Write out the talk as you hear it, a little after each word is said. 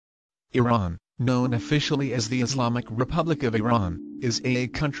Iran, known officially as the Islamic Republic of Iran, is a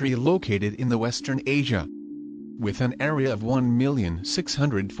country located in the Western Asia. With an area of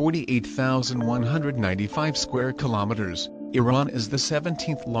 1,648,195 square kilometers, Iran is the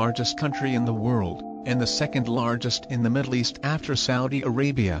 17th largest country in the world, and the second largest in the Middle East after Saudi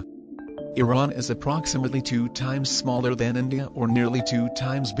Arabia. Iran is approximately 2 times smaller than India or nearly 2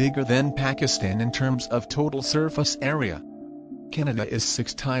 times bigger than Pakistan in terms of total surface area. Canada is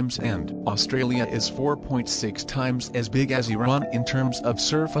 6 times and Australia is 4.6 times as big as Iran in terms of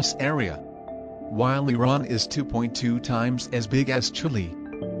surface area. While Iran is 2.2 times as big as Chile,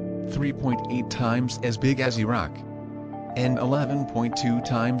 3.8 times as big as Iraq, and 11.2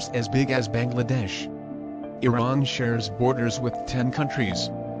 times as big as Bangladesh. Iran shares borders with 10 countries.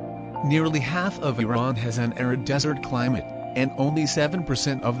 Nearly half of Iran has an arid desert climate, and only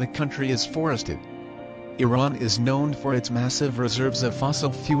 7% of the country is forested. Iran is known for its massive reserves of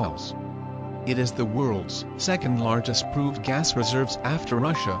fossil fuels. It is the world's second largest proved gas reserves after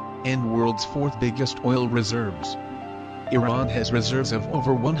Russia, and world's 4th biggest oil reserves. Iran has reserves of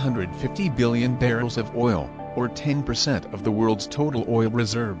over 150 billion barrels of oil, or 10% of the world's total oil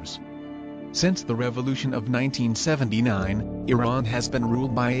reserves. Since the revolution of 1979, Iran has been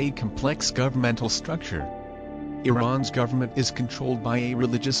ruled by a complex governmental structure. Iran's government is controlled by a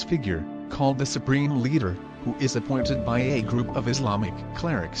religious figure, called the Supreme Leader, who is appointed by a group of Islamic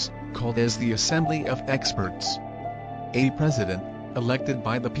clerics, called as the Assembly of Experts. A president, elected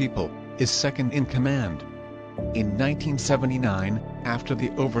by the people, is second in command. In 1979, after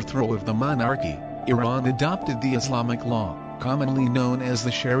the overthrow of the monarchy, Iran adopted the Islamic law, commonly known as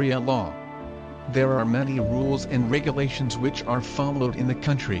the Sharia law. There are many rules and regulations which are followed in the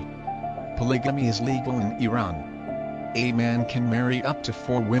country. Polygamy is legal in Iran. A man can marry up to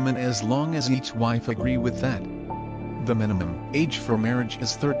 4 women as long as each wife agree with that. The minimum age for marriage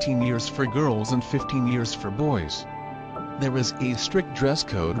is 13 years for girls and 15 years for boys. There is a strict dress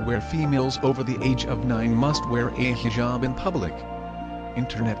code where females over the age of 9 must wear a hijab in public.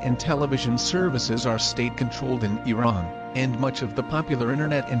 Internet and television services are state-controlled in Iran, and much of the popular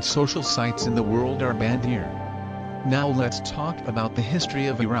internet and social sites in the world are banned here. Now let's talk about the history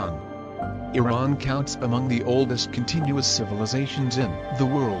of Iran. Iran counts among the oldest continuous civilizations in the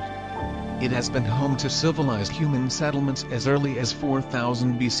world. It has been home to civilized human settlements as early as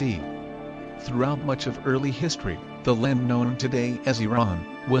 4000 BC. Throughout much of early history, the land known today as Iran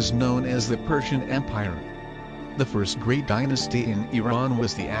was known as the Persian Empire. The first great dynasty in Iran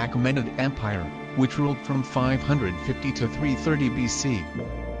was the Achaemenid Empire, which ruled from 550 to 330 BC.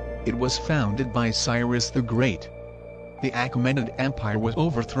 It was founded by Cyrus the Great. The Achaemenid Empire was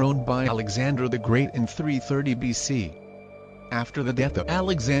overthrown by Alexander the Great in 330 BC. After the death of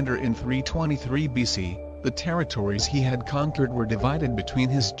Alexander in 323 BC, the territories he had conquered were divided between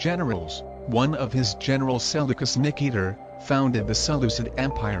his generals. One of his generals, Seleucus Nicator, founded the Seleucid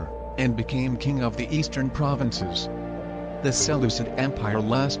Empire, and became king of the eastern provinces. The Seleucid Empire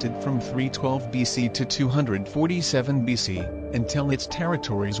lasted from 312 BC to 247 BC, until its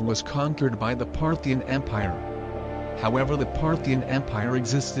territories was conquered by the Parthian Empire. However, the Parthian Empire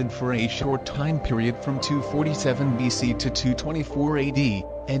existed for a short time period from 247 BC to 224 AD,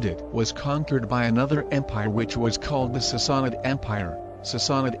 and it was conquered by another empire which was called the Sassanid Empire.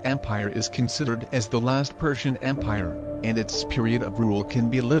 Sassanid Empire is considered as the last Persian Empire, and its period of rule can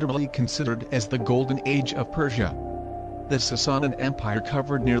be literally considered as the Golden Age of Persia. The Sassanid Empire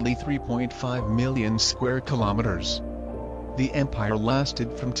covered nearly 3.5 million square kilometers. The empire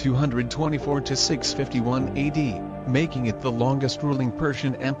lasted from 224 to 651 AD, making it the longest ruling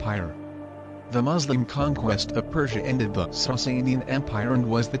Persian empire. The Muslim conquest of Persia ended the Sasanian Empire and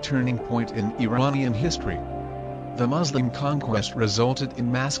was the turning point in Iranian history. The Muslim conquest resulted in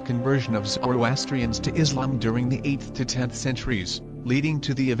mass conversion of Zoroastrians to Islam during the 8th to 10th centuries, leading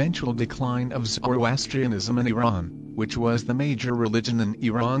to the eventual decline of Zoroastrianism in Iran, which was the major religion in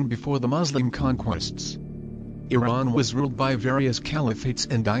Iran before the Muslim conquests. Iran was ruled by various caliphates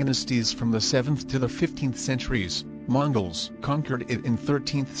and dynasties from the 7th to the 15th centuries. Mongols conquered it in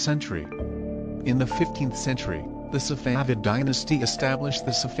 13th century. In the 15th century, the Safavid dynasty established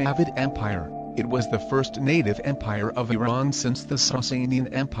the Safavid Empire. It was the first native empire of Iran since the Sasanian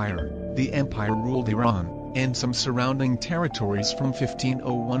Empire. The empire ruled Iran, and some surrounding territories from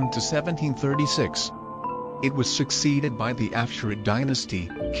 1501 to 1736. It was succeeded by the Afsharid dynasty,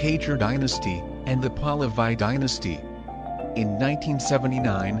 Qajar dynasty, and the Pahlavi dynasty. In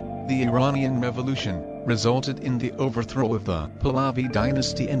 1979, the Iranian Revolution resulted in the overthrow of the Pahlavi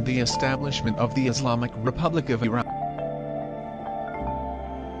dynasty and the establishment of the Islamic Republic of Iran.